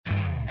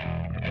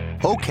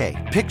Okay,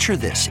 picture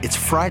this. It's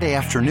Friday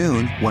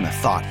afternoon when a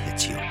thought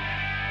hits you.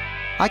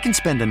 I can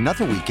spend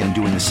another weekend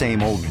doing the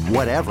same old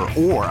whatever,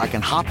 or I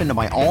can hop into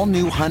my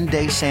all-new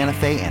Hyundai Santa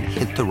Fe and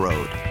hit the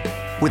road.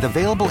 With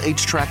available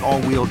H-Track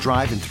all-wheel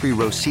drive and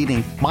 3-row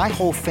seating, my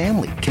whole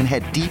family can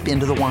head deep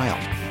into the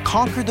wild.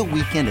 Conquer the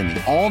weekend in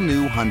the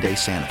all-new Hyundai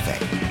Santa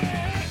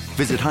Fe.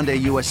 Visit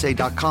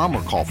HyundaiUSA.com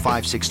or call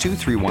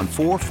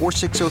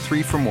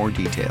 562-314-4603 for more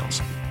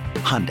details.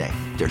 Hyundai,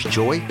 there's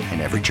joy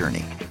in every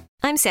journey.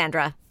 I'm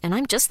Sandra, and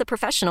I'm just the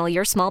professional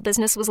your small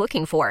business was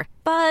looking for.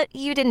 But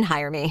you didn't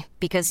hire me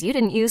because you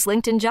didn't use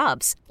LinkedIn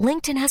Jobs.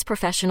 LinkedIn has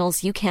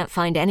professionals you can't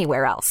find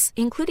anywhere else,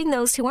 including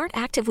those who aren't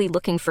actively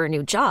looking for a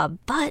new job,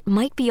 but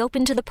might be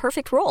open to the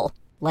perfect role,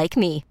 like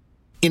me.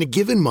 In a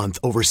given month,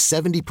 over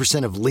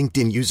 70% of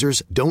LinkedIn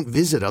users don't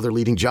visit other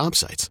leading job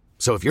sites.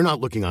 So if you're not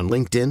looking on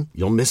LinkedIn,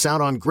 you'll miss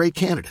out on great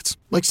candidates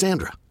like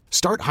Sandra.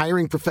 Start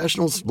hiring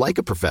professionals like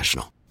a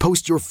professional.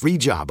 Post your free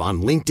job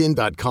on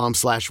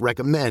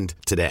linkedin.com/recommend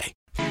today.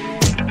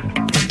 Can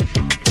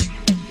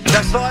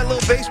I slide a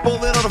little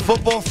baseball in on a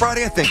football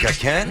Friday? I think I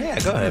can. Yeah,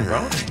 go ahead, bro.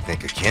 I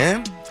think I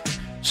can.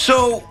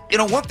 So,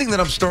 one thing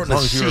that I'm starting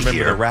to see you remember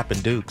here. the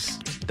rapping Dukes.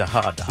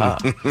 Daha.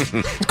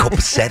 It's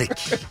copacetic.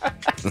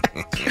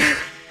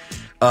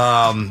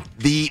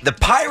 The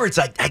Pirates,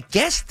 I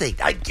guess,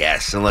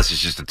 unless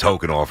it's just a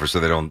token offer so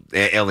they don't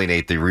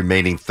alienate the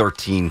remaining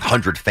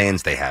 1,300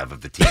 fans they have of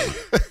the team.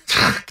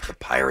 The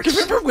Pirates. Do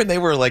you remember when they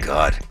were like,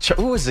 God.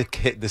 Who was the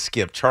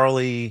skip?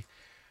 Charlie?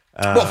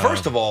 Well,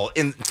 first of all,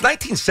 in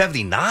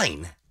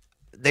 1979,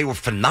 they were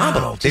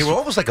phenomenal. They were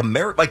almost like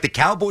the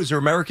Cowboys are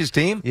America's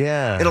team.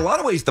 Yeah. In a lot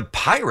of ways, the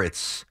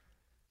Pirates,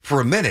 for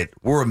a minute,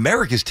 were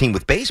America's team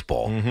with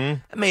baseball.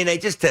 Mm-hmm. I mean, they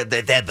just had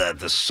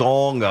the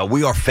song,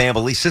 We Are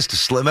Family, Sister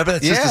Sledge. Remember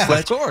that Sister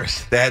Sledge? Yeah, of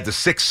course. They had the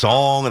Six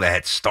song, and they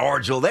had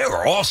Stargill. They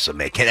were awesome.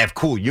 They can have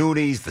cool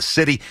unis, the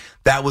city.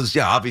 That was,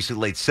 obviously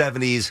late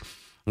 70s.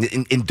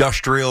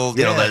 Industrial,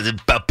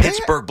 the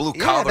Pittsburgh blue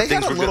collar they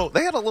things.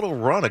 They had a little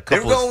run. They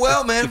were going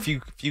well, man. A few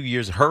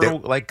years.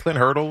 Like Clint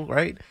Hurdle,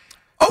 right?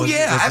 Oh,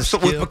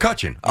 absolutely. With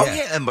McCutcheon. Oh,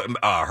 yeah. And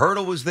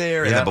Hurdle was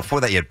there. And then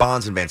before that, you had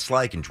Bonds and Van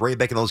Slyke and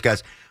Drabek and those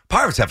guys.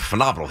 Pirates have a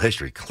phenomenal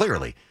history,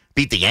 clearly.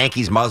 Beat the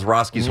Yankees,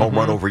 Mazeroski's home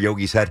run over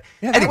Yogi's head.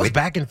 Yeah, anyway, was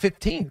back in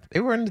 15. They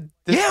were in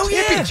the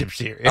championship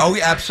series. Oh,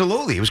 yeah,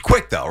 absolutely. It was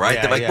quick, though,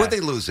 right? What'd they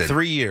lose in?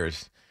 3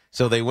 years.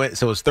 So they went.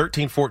 So it was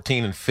 13,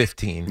 14, and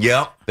 15.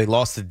 Yeah. They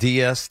lost to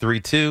DS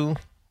 3-2.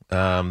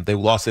 They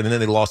lost it, and then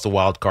they lost the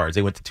wild cards.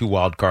 They went to 2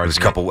 wild cards.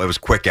 It was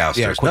quick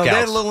ousters. Yeah, quick they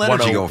had a little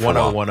energy going for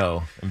a while.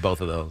 1-0 in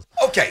both of those.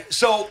 Okay,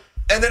 so,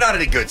 and they're not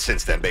any good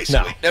since then,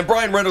 basically. No. And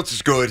Brian Reynolds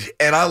is good,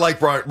 and I like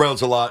Brian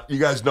Reynolds a lot. You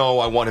guys know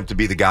I want him to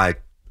be the guy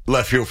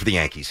left field for the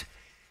Yankees.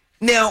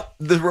 Now,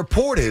 the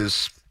report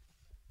is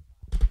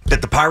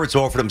that the Pirates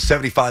offered him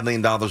 $75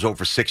 million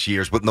over 6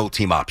 years with no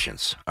team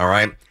options, all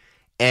right?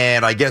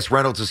 And I guess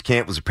Reynolds'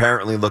 camp was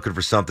apparently looking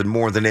for something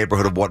more in the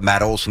neighborhood of what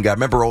Matt Olson got.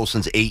 Remember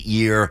Olson's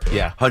 8-year,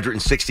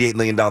 $168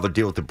 million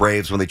deal with the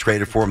Braves when they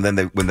traded for him.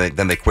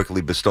 Then they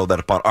quickly bestowed that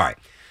upon. All right,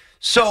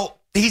 so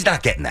he's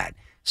not getting that.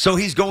 So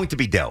he's going to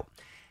be dealt,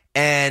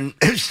 and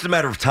it's just a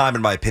matter of time,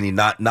 in my opinion.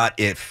 Not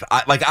if.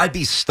 I'd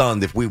be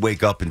stunned if we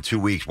wake up in 2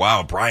 weeks.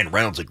 Wow, Brian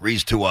Reynolds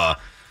agrees to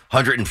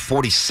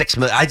 $146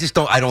 million.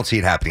 I don't see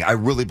it happening. I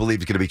really believe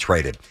he's going to be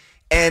traded.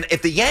 And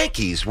if the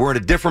Yankees were in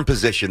a different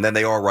position than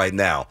they are right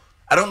now,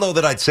 I don't know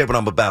that I'd say what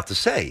I'm about to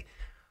say,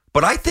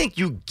 but I think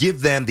you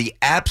give them the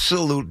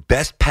absolute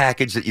best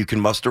package that you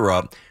can muster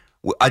up.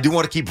 I do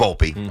want to keep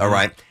Volpe, all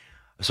right?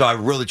 So I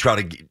really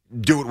try to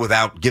do it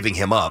without giving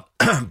him up.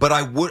 But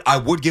I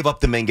would give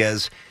up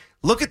Dominguez.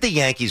 Look at the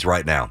Yankees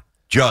right now.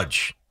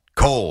 Judge,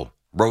 Cole,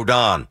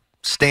 Rodon,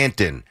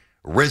 Stanton,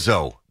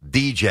 Rizzo,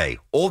 DJ.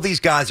 All these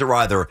guys are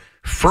either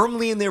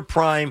firmly in their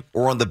prime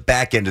or on the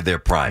back end of their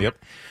prime. Yep.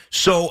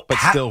 But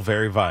still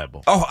very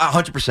viable. Oh,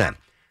 100%.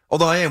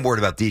 Although I am worried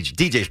about DJ.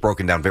 DJ's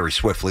broken down very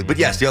swiftly. But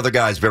yes, the other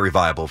guy is very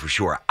viable for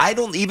sure.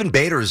 Even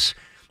Bader's,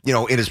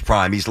 in his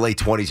prime. He's late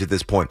 20s at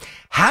this point.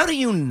 How do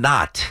you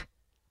not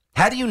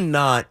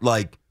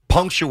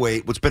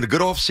punctuate what's been a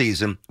good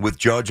offseason with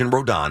Judge and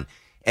Rodon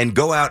and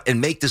go out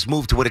and make this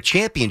move to win a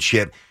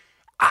championship?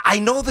 I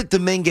know that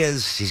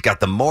Dominguez, he's got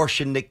the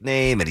Martian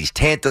nickname and he's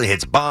he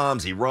hits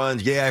bombs, he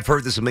runs. Yeah, I've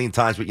heard this a million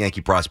times with Yankee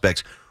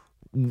prospects.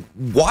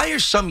 Why are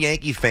some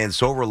Yankee fans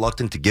so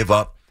reluctant to give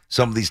up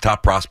some of these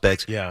top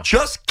prospects? Yeah.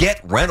 Just get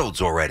Reynolds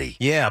already.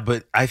 Yeah,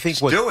 but I think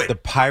what the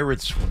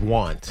Pirates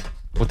want,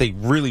 what they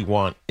really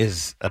want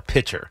is a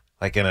pitcher,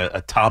 like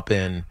a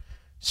top-end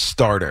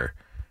starter.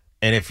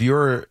 And if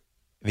you're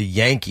the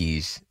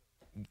Yankees,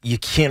 you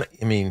can't,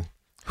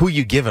 who are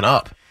you giving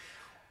up?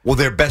 Well,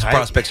 their best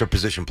prospects are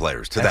position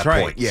players to that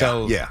point.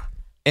 Yeah, yeah.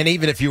 And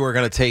even if you were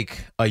going to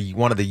take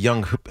one of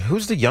the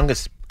who's the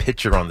youngest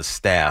pitcher on the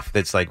staff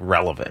that's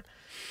relevant?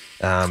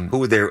 Who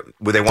would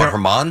they want?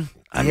 Herman?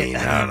 I don't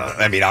know.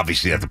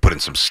 Obviously you have to put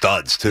in some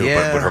studs too.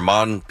 Yeah. But would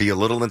Herman be a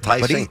little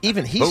enticing? But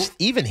even he's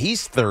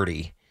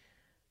 30.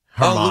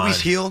 Herman. Oh,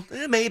 Luis Gil?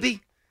 Maybe.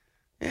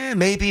 Yeah,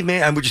 maybe,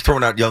 man. We're just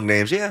throwing out young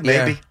names. Yeah,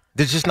 maybe.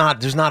 There's just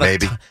not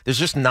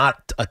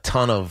a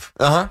ton of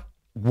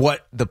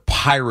what the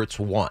Pirates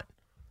want.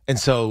 And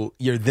so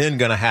you're then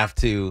going to have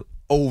to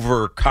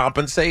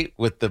overcompensate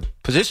with the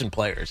position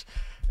players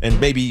and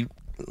maybe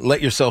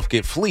let yourself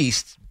get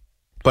fleeced.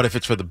 But if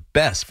it's for the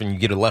best, when you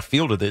get a left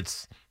fielder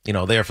that's,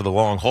 there for the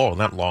long haul,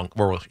 not long,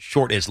 or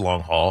short is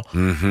long haul,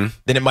 then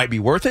it might be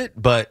worth it.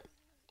 But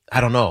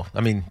I don't know.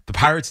 I mean, the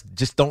Pirates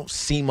just don't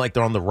seem like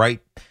they're on the right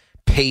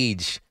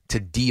page to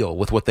deal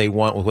with what they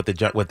want, with what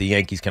the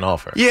Yankees can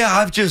offer.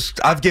 Yeah,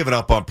 I've given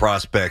up on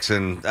prospects,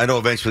 and I know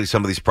eventually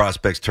some of these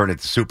prospects turn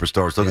into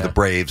superstars. Look at the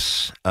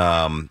Braves.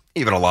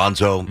 Even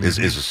Alonso is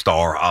a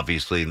star,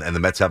 obviously, and the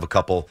Mets have a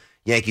couple.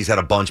 Yankees had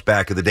a bunch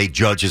back in the day.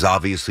 Judge is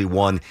obviously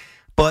one.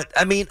 But,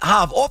 I mean,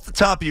 Hav, off the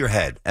top of your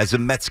head, as a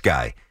Mets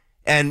guy,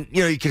 and,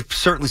 you could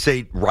certainly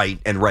say Wright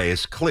and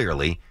Reyes,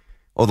 clearly,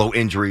 although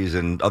injuries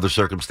and other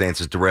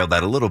circumstances derailed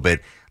that a little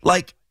bit.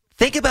 Like,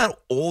 think about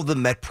all the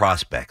Met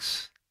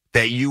prospects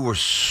that you were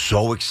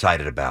so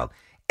excited about.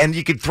 And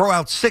you could throw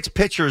out 6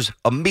 pitchers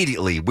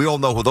immediately. We all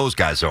know who those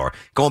guys are,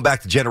 going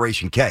back to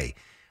Generation K.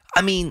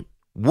 I mean,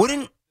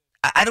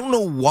 I don't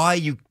know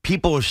why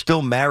people are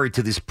still married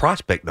to this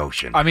prospect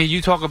notion. I mean,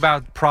 you talk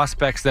about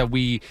prospects that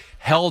we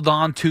held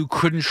on to,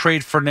 couldn't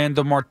trade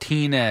Fernando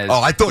Martinez. Oh,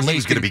 I thought he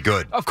was going to be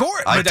good. Of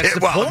course, but that's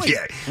the point.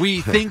 Yeah.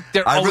 We think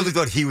they're. I really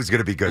thought he was going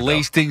to be good.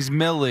 Lastings,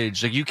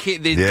 Millage, like you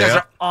can't. These guys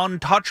are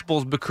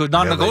untouchables because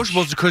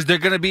non-negotiables because they're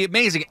going to be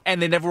amazing,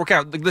 and they never work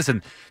out. Like,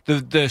 listen,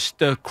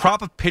 the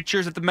crop of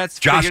pitchers that the Mets.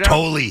 Josh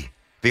Tolle.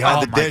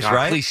 Behind the dish, God,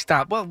 right? Please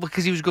stop. Well,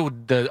 because he was good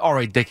with the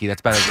R.A. Dickey.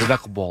 That's better than the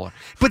knuckleballer.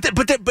 But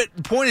the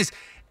point is,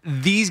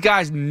 these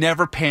guys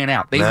never pan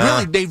out. They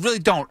really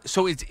don't.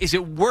 So is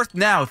it worth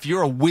now, if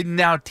you're a win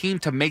now team,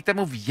 to make that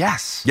move?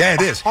 Yes. Yeah,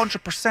 it is.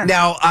 100%.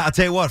 Now, I'll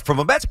tell you what, from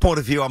a Mets point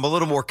of view, I'm a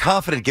little more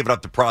confident giving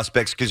up the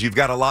prospects because you've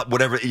got a lot,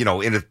 whatever,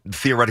 in a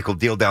theoretical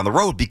deal down the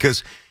road,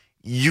 because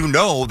you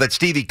know that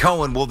Stevie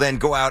Cohen will then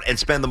go out and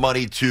spend the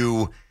money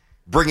to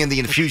bring in the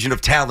infusion of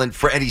talent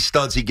for any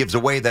studs he gives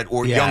away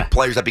young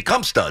players that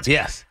become studs.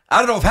 Yes. I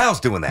don't know if Hal's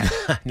doing that.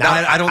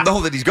 I don't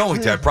know that he's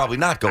going to. I'm probably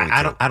not going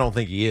to. I don't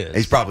think he is.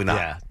 He's probably not.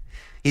 Yeah.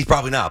 He's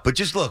probably not. But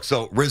just look,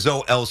 so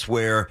Rizzo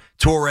elsewhere,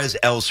 Torres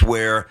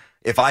elsewhere.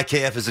 If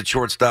IKF is at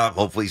shortstop,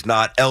 hopefully he's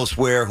not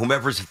elsewhere.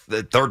 Whomever's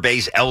at third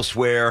base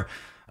elsewhere.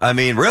 I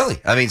mean, really.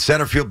 I mean,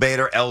 center field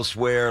Bader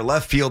elsewhere,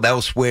 left field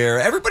elsewhere.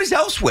 Everybody's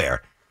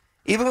elsewhere.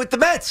 Even with the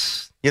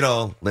Mets.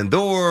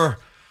 Lindor,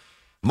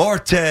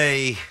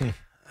 Marte.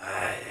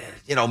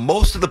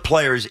 Most of the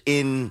players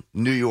in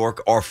New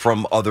York are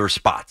from other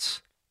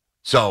spots.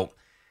 So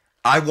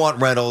I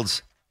want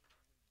Reynolds,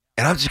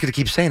 and I'm just going to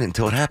keep saying it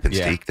until it happens,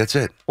 Deke. That's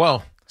it.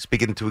 Well,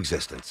 speak it into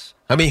existence.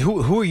 I mean,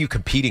 who are you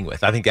competing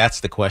with? I think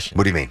that's the question.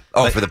 What do you mean?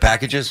 Oh, for the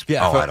packages?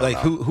 Yeah. I don't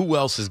know. Who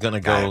else is going to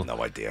go? I have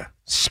no idea.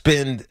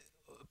 Spend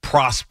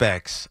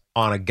prospects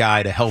on a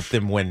guy to help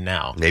them win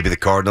now. Maybe the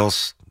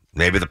Cardinals.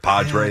 Maybe the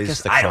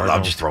Padres. I don't know.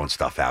 I'm just throwing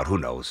stuff out. Who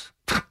knows?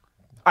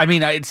 I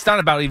mean, it's not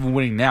about even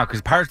winning now because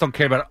Pirates don't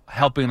care about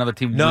helping another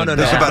team win. No.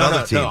 It's about other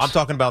teams. No, I'm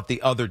talking about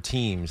the other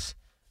teams.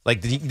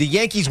 Like the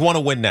Yankees want to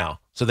win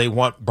now, so they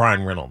want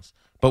Brian Reynolds.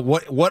 But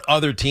what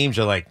other teams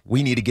are like,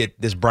 we need to get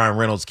this Brian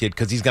Reynolds kid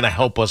because he's going to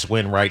help us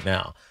win right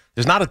now?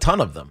 There's not a ton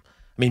of them.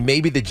 I mean,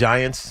 maybe the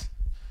Giants,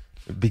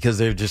 because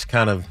they're just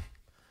kind of,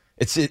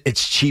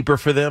 it's cheaper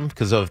for them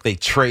because if they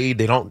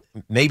trade,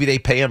 maybe they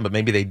pay him, but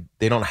maybe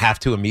they don't have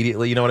to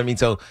immediately. You know what I mean?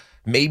 So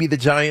maybe the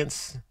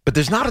Giants, but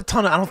there's not a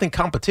ton of, I don't think,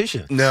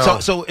 competition. No.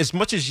 So as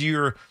much as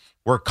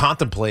we're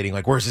contemplating,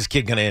 like, where's this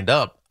kid going to end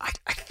up?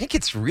 I think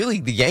it's really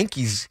the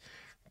Yankees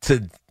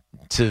to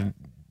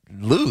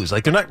lose.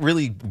 Like, they're not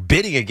really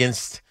bidding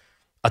against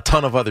a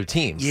ton of other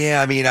teams.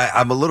 Yeah, I mean,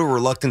 I'm a little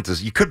reluctant to.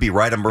 You could be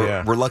right. I'm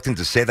reluctant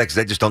to say that because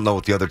I just don't know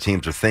what the other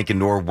teams are thinking,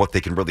 nor what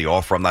they can really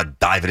offer. I'm not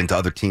diving into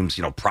other teams,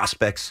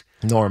 prospects.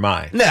 Nor am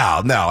I. No.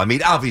 I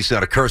mean, obviously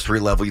on a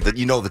cursory level,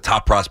 the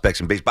top prospects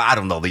in baseball. I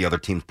don't know the other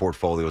team's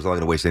portfolios. I'm not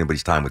going to waste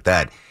anybody's time with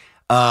that.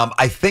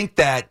 I think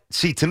that,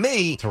 to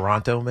me...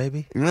 Toronto,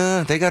 maybe?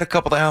 They got a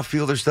couple of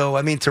outfielders, though.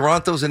 I mean,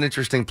 Toronto's an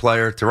interesting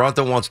player.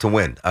 Toronto wants to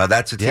win.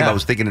 That's a team I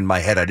was thinking in my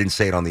head. I didn't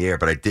say it on the air,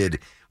 but I did.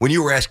 When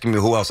you were asking me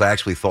who else, I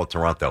actually thought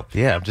Toronto.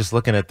 Yeah, I'm just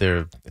looking at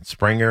their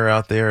Springer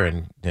out there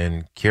and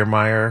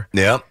Kiermaier.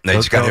 Yeah, they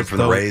just got him from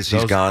the Rays.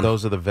 He's gone.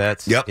 Those are the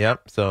vets.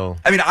 Yep. So,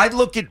 I mean, I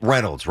look at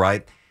Reynolds,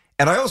 right?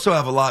 And I also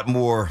have a lot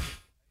more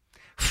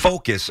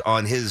focus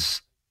on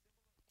his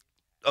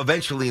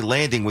eventually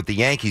landing with the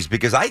Yankees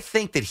because I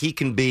think that he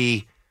can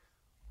be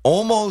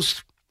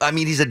almost, I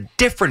mean, he's a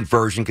different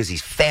version because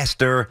he's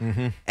faster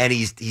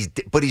and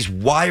but he's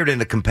wired in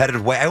a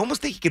competitive way. I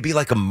almost think he could be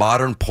like a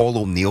modern Paul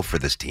O'Neill for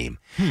this team.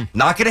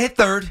 Not going to hit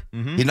third.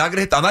 He's not going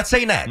to hit, I'm not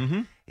saying that.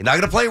 He's not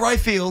going to play right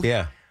field.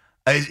 Yeah.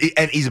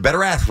 And he's a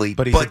better athlete,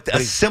 but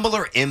a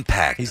similar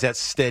impact. He's that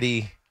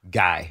steady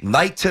guy.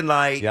 Night to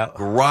night,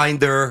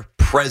 grinder,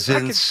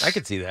 presence. I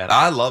could see that.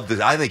 I love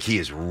this. I think he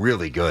is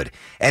really good,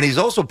 and he's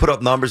also put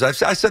up numbers. I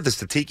said this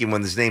to Tiki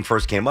when his name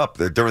first came up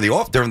during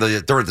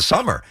the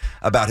summer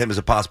about him as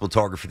a possible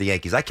target for the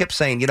Yankees. I kept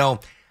saying,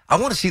 I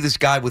want to see this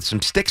guy with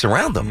some sticks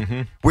around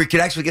him where he could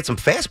actually get some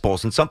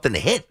fastballs and something to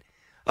hit.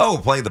 Oh,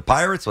 playing the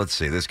Pirates? Let's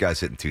see. This guy's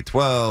hitting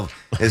 212.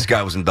 This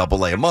guy was in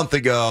Double-A a month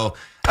ago.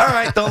 All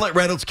right, don't let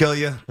Reynolds kill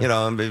you. You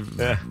know,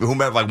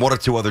 whomever, like one or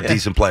two other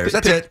decent players.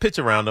 That's it. Pitch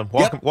around him.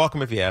 Walk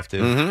him if you have to.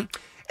 Mm-hmm.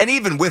 And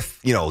even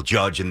with,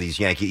 Judge and these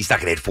Yankees, he's not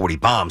going to hit 40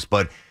 bombs.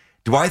 But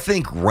do I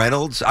think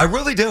Reynolds? I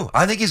really do.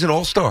 I think he's an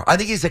all-star. I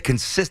think he's a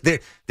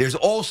consistent. There's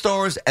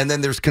all-stars, and then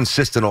there's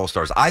consistent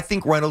all-stars. I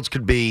think Reynolds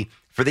could be,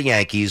 for the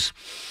Yankees,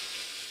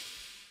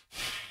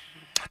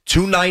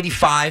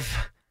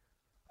 295.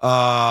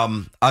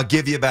 I'll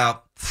give you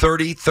about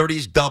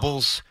 30s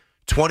doubles,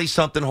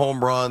 20-something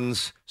home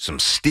runs, some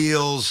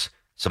steals,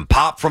 some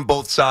pop from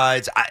both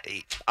sides.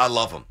 I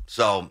love him.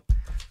 So,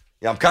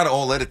 yeah, I'm kind of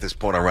all in at this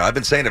point. I've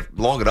been saying it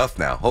long enough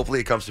now. Hopefully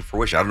it comes to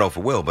fruition. I don't know if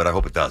it will, but I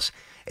hope it does.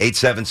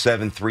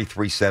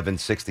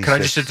 877-337-66. Can I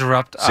just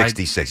interrupt?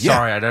 66.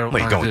 Sorry, I don't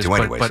Well, you're going to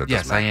anyway. But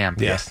yes, I am.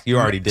 Yes, you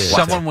already did.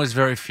 Someone was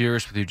very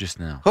furious with you just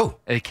now. Who?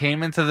 They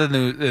came into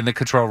in the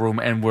control room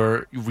and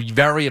were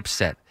very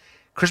upset.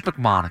 Chris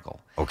McMonagle.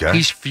 Okay.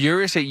 He's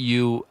furious at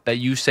you that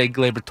you say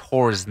Gleyber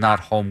Torres is not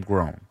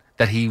homegrown.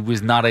 That he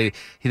was not that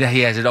he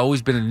has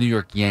always been a New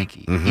York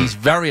Yankee. Mm-hmm. He's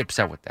very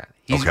upset with that.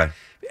 Okay.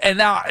 And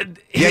now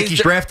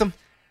Yankees draft him?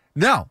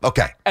 No.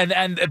 Okay.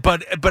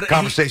 But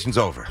Conversation's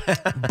over.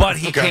 But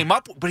he came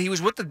up. But he was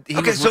with the.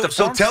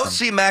 So tell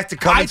C-Mac to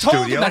come in studio. I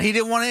told him that he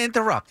didn't want to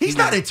interrupt. He's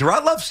not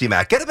interrupt. I love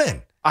C-Mac. Get him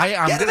in. We're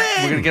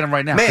going to get him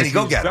right now. Man, go he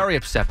get was him. very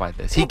upset by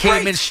this. He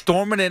came in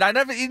storming it.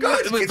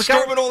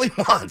 Storm it all he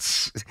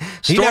wants.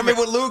 Storm it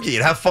with Loogie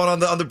and have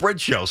fun on the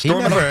bridge show.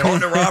 Storm it with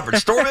Gardner Roberts.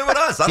 Storm it with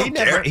us. I don't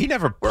care. He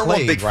never played. We're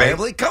one big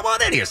family. Come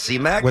on in here,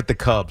 C-Mac. With the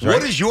Cubs, right?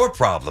 What is your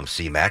problem,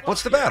 C-Mac?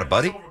 What's the matter,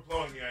 buddy? He's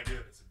overblowing the idea.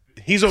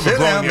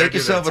 Make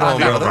yourself at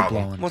home, brother.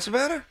 What's the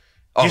matter?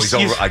 Oh, he's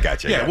over. I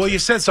got you. Yeah, well, you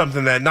said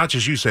something that not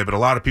just you say, but a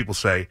lot of people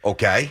say.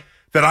 Okay.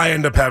 That I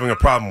end up having a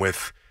problem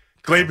with.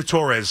 Gleyber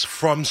Torres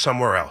from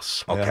somewhere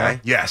else. Okay.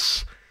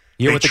 Yes.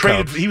 You're with the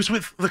Cubs. He was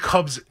with the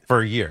Cubs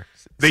for a year.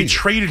 They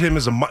traded him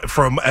as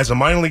a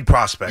minor league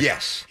prospect.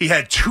 Yes. He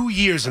had 2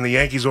 years in the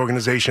Yankees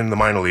organization in the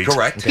minor leagues.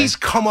 Correct. Okay. He's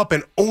come up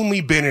and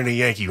only been in a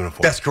Yankee uniform.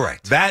 That's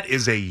correct. That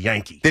is a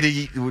Yankee. Did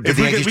the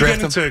Yankees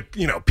draft him? Into,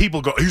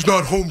 people go, he's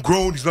not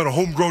homegrown. He's not a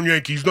homegrown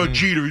Yankee. He's not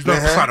Jeter. He's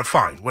not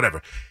fine.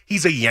 Whatever.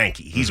 He's a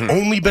Yankee. He's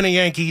only been a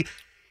Yankee.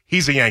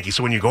 He's a Yankee.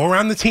 So when you go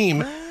around the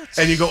team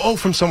and you go,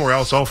 from somewhere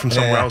else, from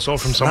somewhere else, from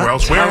somewhere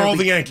else. Where are all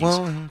the Yankees?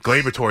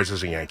 Gleyber Torres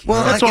is a Yankee.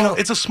 Well, that's all.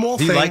 It's a small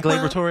thing. Do you like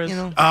Gleyber Torres?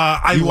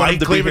 I like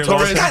Gleyber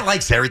Torres. This guy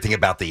likes everything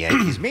about the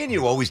Yankees. Me and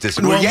you always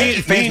disagree. Well,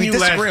 Yankee fans, we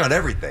disagree on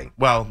everything.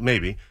 Well,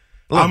 maybe.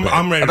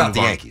 I'm ready to move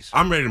on. Yankees.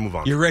 I'm ready to move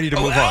on. You're ready to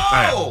move on.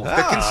 Oh,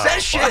 the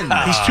concession.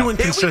 He's too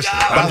inconsistent.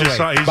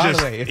 By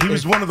the way, he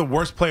was one of the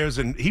worst players,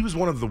 and he was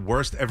one of the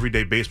worst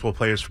everyday baseball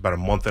players for about a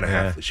month and a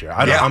half this year.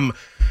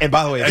 And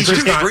by the way, he's too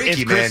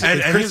streaky, man.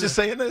 And Chris is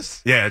saying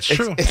this? Yeah, it's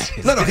true.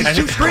 No, he's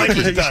too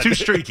streaky. He's too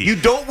streaky. You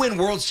don't win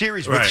World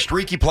Series with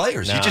streaky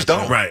players. You just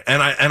don't. Right,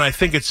 and I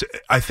think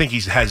he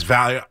has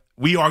value.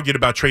 We argued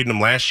about trading him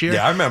last year.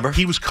 Yeah, I remember.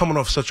 He was coming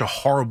off such a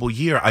horrible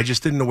year. I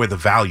just didn't know where the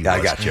value was.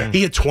 I got you.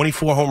 He had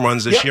 24 home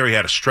runs this year. He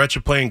had a stretch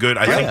of playing good.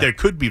 I think there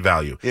could be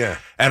value. Yeah.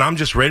 And I'm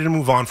just ready to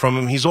move on from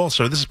him. He's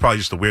also, this is probably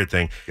just a weird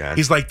thing,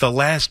 he's like the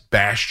last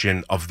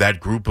bastion of that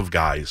group of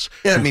guys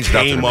who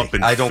came up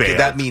and failed.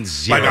 That means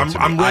zero.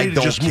 I'm ready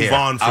to just move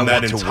on from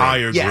that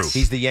entire group.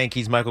 He's the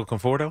Yankees' Michael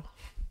Conforto?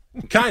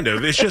 Kind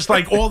of. It's just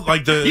like all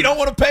the you don't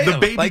want to pay the him.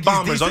 baby Like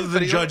bombers. Other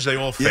than Judge, they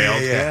all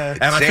failed. Yeah.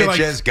 And Sanchez I feel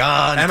like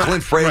gone. And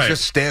Clint Frazier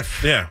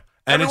stiff. Yeah.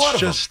 And it's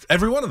just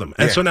every one of them.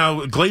 And so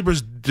now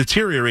Gleyber's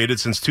deteriorated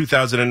since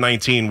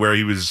 2019, where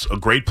he was a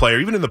great player.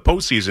 Even in the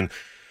postseason,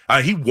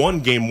 he won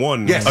Game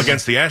 1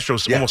 against the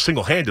Astros almost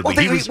single-handedly. Well,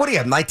 what do you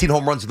have? 19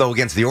 home runs, though,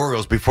 against the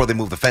Orioles before they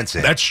moved the fence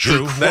in. That's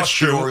true. That's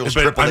true. The Orioles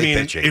but Triple-A I mean,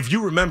 pitching. if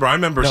you remember, I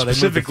remember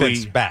specifically they moved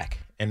the fence back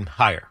and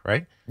higher,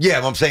 right? Yeah,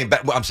 well,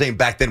 I'm saying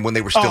back then when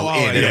they were still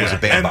in, and it was a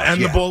bandbox.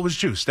 And the ball was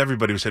juiced.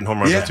 Everybody was hitting home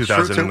runs in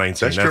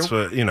 2019. That's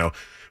what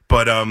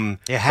But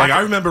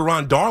I remember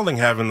Ron Darling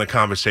having the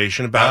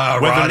conversation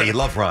about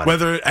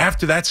whether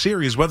after that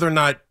series, whether or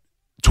not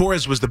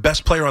Torres was the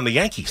best player on the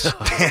Yankees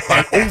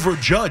over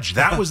Judge.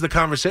 That was the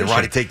conversation. Did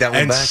Ronnie take that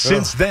one and back?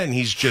 Since then,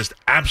 he's just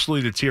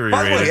absolutely deteriorated.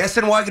 By the way,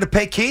 SNY going to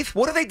pay Keith?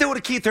 What do they do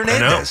to Keith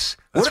Hernandez?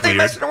 What are they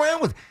messing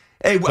around with?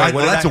 Hey,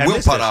 that's a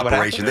Wilpot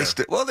operation. They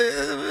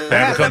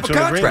haven't have a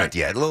contract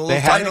yet. A little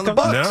tight on the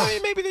bucks. No,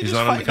 maybe they're just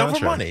fighting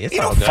over money. You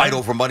don't fight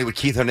over money with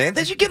Keith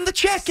Hernandez. You give him the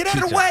check. Get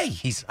out of the way.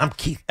 I'm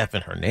Keith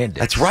effing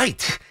Hernandez. That's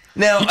right.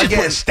 Now, you just again,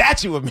 put a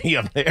statue of me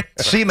up there.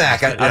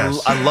 C-Mac,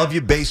 I love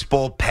your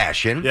baseball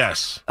passion.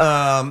 Yes.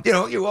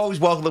 You're always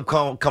welcome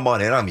to come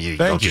on in. I mean, you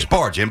don't just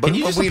barge in, but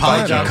we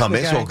invite you to come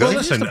in. It's all good. Well,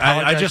 listen,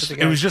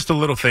 it was just a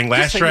little thing.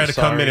 Last year I had to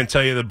come in and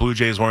tell you the Blue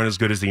Jays weren't as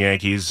good as the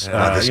Yankees.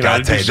 This guy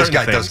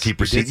does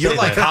keep receipts. You're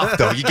like Hop,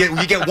 though. You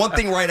get one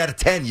thing right out of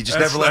 10. You just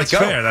never let it go.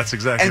 That's fair. That's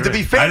exactly right. And to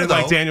be fair, I didn't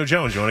like Daniel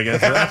Jones. You want to get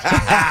into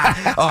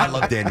that? Oh, I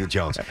love Daniel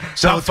Jones.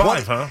 Top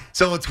 5, huh?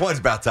 So it's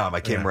about time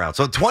I came around.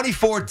 So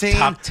 2014.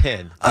 Top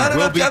 10.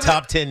 will be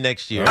top 10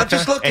 next year. I'm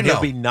just looking, and he'll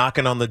though. be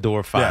knocking on the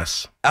door 5.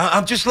 Yes.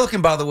 I'm just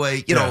looking, by the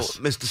way, you know,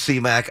 Mr.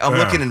 C-Mac. I'm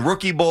looking in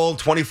Rookie Bowl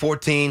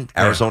 2014,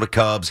 Arizona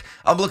Cubs.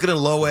 I'm looking in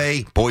Low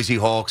A, Boise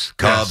Hawks,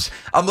 Cubs. Yes.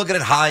 I'm looking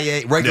at High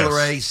A, regular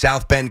A,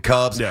 South Bend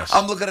Cubs. Yes.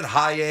 I'm looking at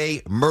High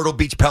A, Myrtle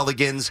Beach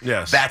Pelicans.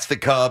 Yes. That's the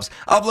Cubs.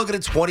 I'm looking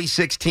at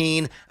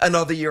 2016,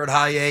 another year at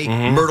High A,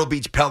 Myrtle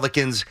Beach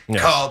Pelicans,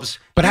 Cubs.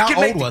 But you how can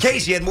old make the was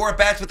case he? he had more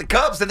at-bats with the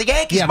Cubs than the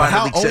Yankees. Yeah, but minor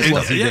how league old system.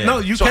 was he then? No,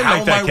 you So can how make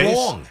am that I case.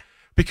 wrong?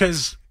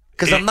 Because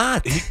I'm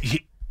not.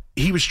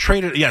 He was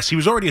traded. Yes, he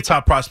was already a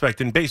top prospect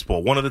in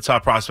baseball. One of the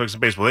top prospects in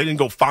baseball. They didn't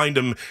go find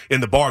him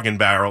in the bargain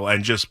barrel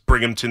and just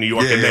bring him to New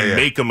York and then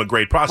make him a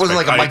great prospect. Wasn't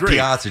like a I Mike agree.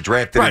 Piazza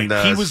drafted in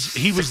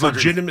he was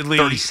legitimately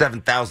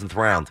 37,000th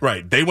round.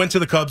 Right. They went to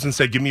the Cubs and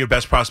said, "Give me your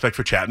best prospect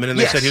for Chapman," and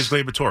they said, "Here's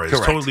Gleyber Torres."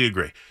 Correct. Totally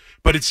agree.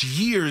 But it's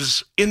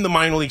years in the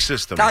minor league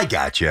system. I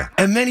got you.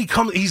 And then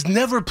he's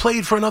never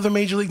played for another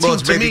major league team. Well,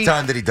 it's To maybe me,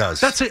 time that he does.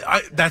 That's it.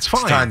 That's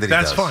fine. time that he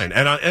that's does. fine.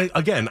 And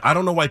again, I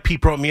don't know why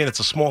Pete brought me in. It's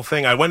a small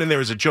thing. I went in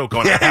there as a joke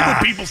on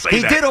people say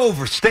he that. did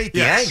overstate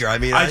the anger. I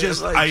mean,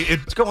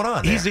 what's going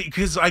on there?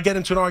 Because I get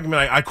into an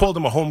argument. I called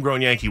him a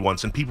homegrown Yankee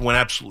once, and people went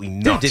absolutely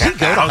nuts. Dude, did he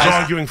go to I was high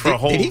school? arguing for a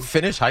whole. Did he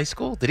finish high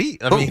school? Did he?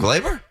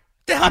 Gleyber?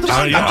 I'm doing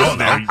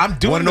Want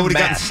to know the what he got in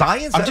math.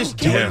 science? I'm just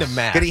doing the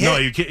math. Did he No,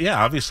 hit? you can't.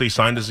 Yeah, obviously he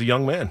signed as a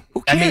young man.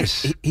 Who I mean,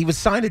 cares? he was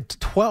signed at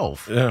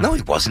 12. No,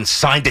 he wasn't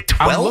signed at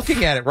 12. I'm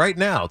looking at it right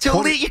now.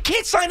 You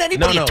can't sign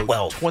anybody at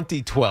 12.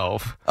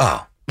 2012.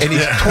 Oh. And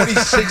he's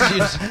 26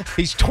 years.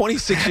 He's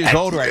 26 years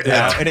old right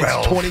now, and it's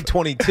 12.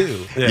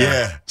 2022.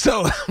 Yeah.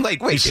 So I'm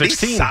like, wait, He's did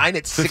 16. he sign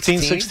at 16?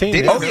 16.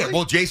 Did he Oh, really? yeah.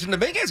 Well, Jason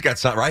Dominguez got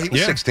signed, right? He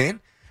was Yeah. 16.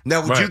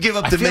 Now, would you give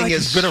up I feel like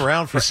Dominguez? he's been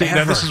around for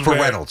for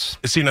Reynolds.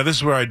 See, now this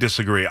is where I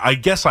disagree. I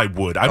guess I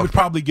would. I would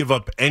probably give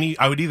up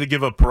I would either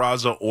give up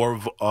Peraza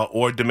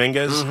or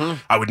Dominguez.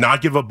 I would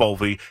not give up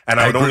Bolvie, and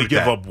I would agree only with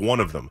give that. up one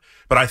of them.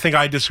 But I think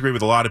I disagree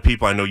with a lot of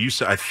people. I know you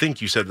said. I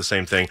think you said the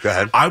same thing. Go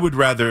ahead. I would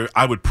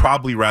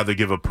probably rather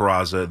give up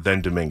Peraza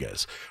than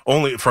Dominguez,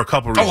 only for a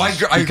couple reasons.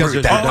 Oh, I agree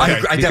with that.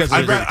 Okay. I definitely agree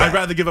with that. I'd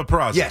rather give up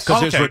Peraza. Yes.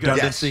 Because there's Okay, good.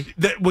 redundancy.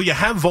 Well, you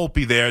have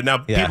Volpe there.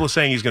 Now, Yeah. people are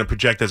saying he's going to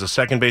project as a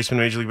second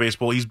baseman in Major League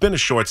Baseball. He's been a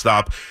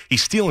shortstop.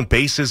 He's stealing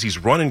bases. He's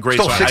running great.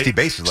 Stole So 60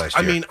 bases last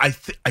year. I mean, I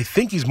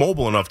think he's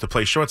mobile enough to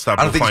play shortstop.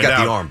 I don't think he's We'll got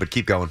find the out. arm, but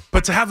keep going.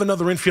 But to have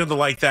another infielder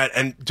like that,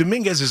 and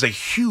Dominguez is a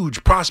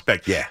huge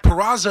prospect. Yeah.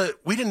 Peraza,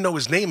 we didn't know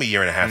his name a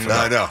year and a half ago.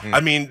 I know. I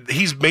mean,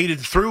 he's made it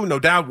through, no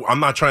doubt. I'm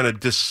not trying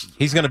to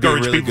He's gonna be a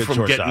discourage really people good from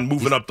shortstop.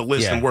 moving up the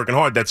list Yeah. and working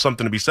hard. That's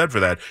something to be said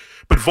for that.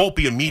 But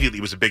Volpe immediately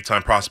was a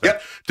big-time prospect.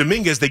 Yep.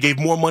 Dominguez, they gave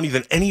more money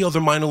than any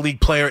other minor league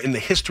player in the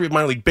history of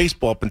minor league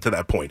baseball up until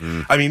that point.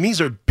 I mean,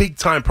 these are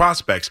big-time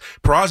prospects.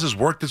 Peraza's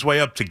worked his way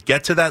up to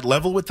get to that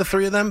level with the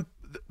three of them,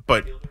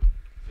 but...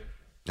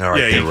 All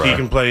right, Yeah, he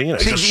can play. You know,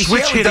 he's a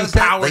switch hitting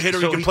power hitter.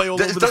 He can play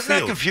all over the Doesn't that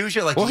field. confuse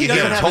you? Like, Well, he you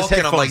doesn't hear him have his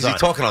talking, I'm like, is he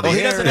headphones talking on the Well,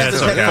 he air? doesn't have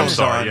his That's okay. I'm headphones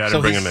sorry. on. Yeah, I so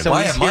didn't bring he's, him in. so Well,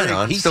 I he's have mine hearing,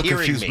 on. he's Still hearing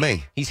confused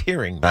me. He's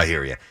hearing me. I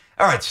hear you.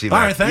 All right, Steve. All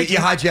right, thank you.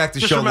 you. hijacked the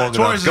Just show remember,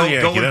 long Torres enough. is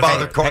a Go Yankee, and that's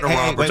bother all. Carter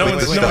Roberts no with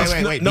one's- this no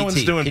stuff. one's- no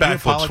one's doing Can you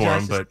backflips for him,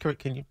 apologize? but-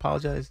 Can you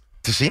apologize?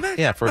 To C-Mac?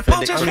 Yeah, for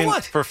offending. Apologize for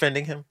what? For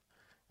offending him.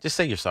 Just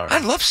say you're sorry. I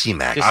love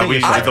C-Mac. Just say you're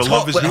sorry. The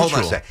love is Hold on a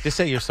mutual. sec. Just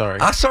say you're sorry.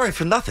 I'm sorry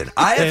for nothing.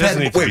 I He have doesn't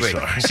need had. to Wait, be wait.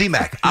 sorry.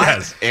 C-Mac.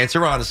 Yes.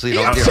 Answer honestly. He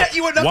Don't upset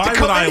you enough Why to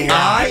come would I in here.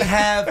 lie? I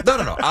have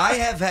no. I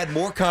have had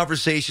more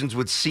conversations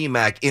with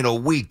C-Mac in a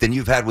week than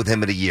you've had with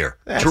him in a year.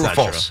 That's True or not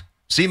false? true.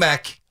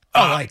 C-Mac.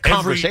 Like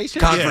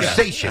conversation?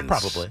 Conversations. Yeah,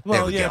 probably. There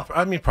Well, we yeah, go.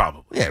 I mean,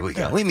 probably. Yeah, we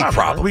go. We mean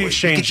probably. We You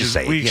exchange could just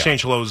say it, yeah.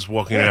 hellos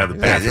walking out of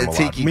the Yeah, bathroom a lot.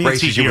 Tiki Me and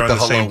braces Tiki you are with on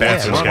the the same hello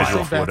bathroom once.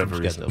 schedule for whatever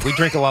reason. We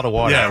drink a lot of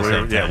water. Yeah, at the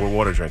same time. we're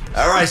water drinkers.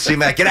 All right,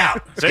 C-Mac, get out.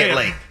 It's See getting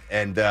ya. late.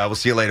 And we'll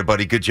see you later,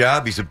 buddy. Good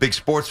job. He's a big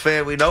sports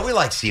fan. We know we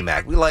like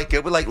C-Mac. We like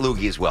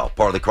Loogie as well.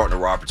 Part of the Carter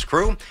Roberts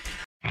crew.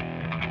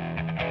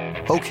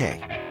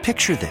 Okay,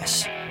 picture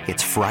this.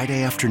 It's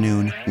Friday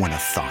afternoon when a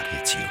thought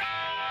hits you.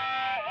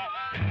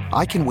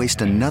 I can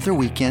waste another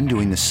weekend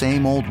doing the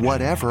same old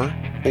whatever,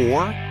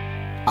 or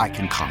I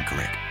can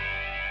conquer it.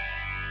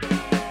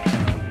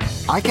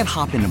 I can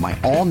hop into my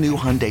all-new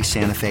Hyundai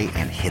Santa Fe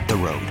and hit the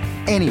road.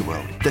 Any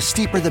road. The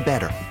steeper, the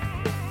better.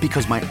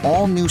 Because my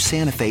all-new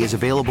Santa Fe is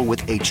available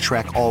with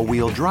H-Track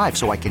all-wheel drive,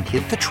 so I can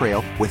hit the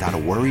trail without a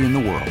worry in the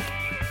world.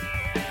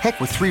 Heck,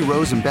 with 3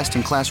 rows and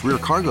best-in-class rear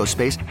cargo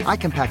space, I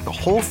can pack the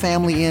whole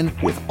family in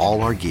with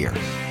all our gear.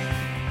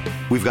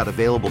 We've got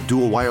available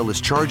dual wireless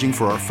charging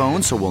for our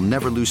phones, so we'll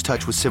never lose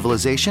touch with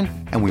civilization,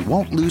 and we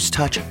won't lose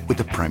touch with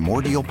the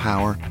primordial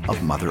power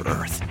of Mother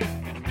Earth.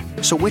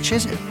 So which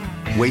is it?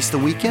 Waste the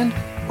weekend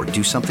or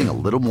do something a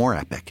little more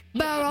epic?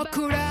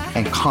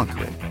 And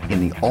conquer it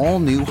in the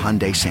all-new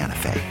Hyundai Santa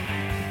Fe.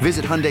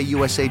 Visit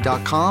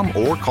HyundaiUSA.com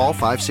or call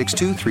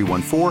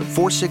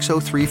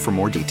 562-314-4603 for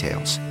more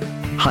details.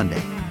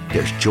 Hyundai,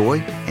 there's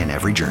joy in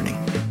every journey.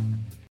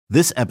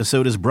 This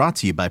episode is brought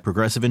to you by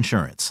Progressive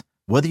Insurance.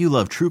 Whether you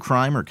love true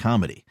crime or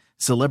comedy,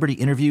 celebrity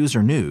interviews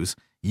or news,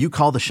 you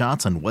call the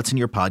shots on what's in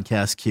your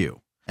podcast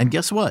queue. And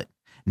guess what?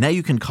 Now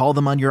you can call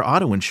them on your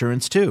auto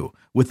insurance too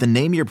with the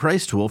Name Your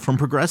Price tool from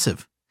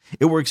Progressive.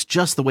 It works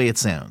just the way it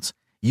sounds.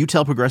 You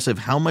tell Progressive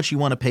how much you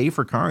want to pay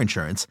for car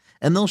insurance,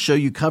 and they'll show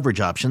you coverage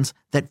options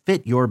that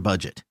fit your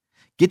budget.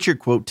 Get your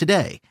quote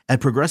today at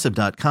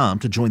Progressive.com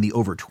to join the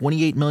over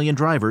 28 million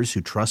drivers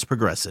who trust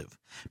Progressive.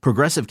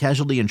 Progressive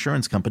Casualty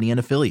Insurance Company and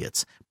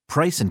Affiliates.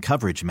 Price and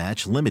coverage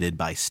match limited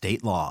by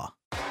state law.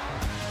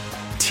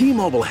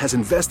 T-Mobile has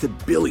invested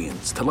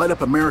billions to light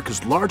up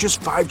America's largest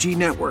 5G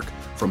network,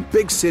 from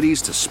big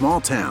cities to small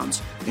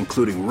towns,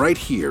 including right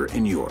here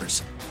in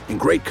yours. And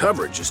great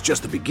coverage is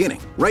just the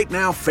beginning. Right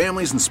now,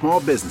 families and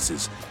small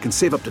businesses can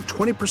save up to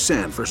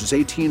 20% versus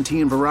AT&T and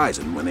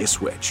Verizon when they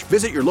switch.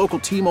 Visit your local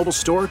T-Mobile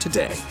store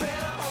today.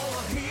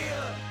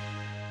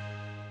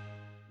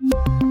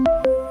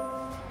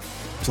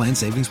 Plan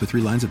savings with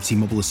 3 lines of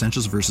T-Mobile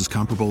Essentials versus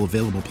comparable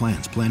available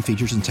plans. Plan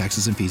features and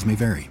taxes and fees may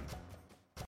vary.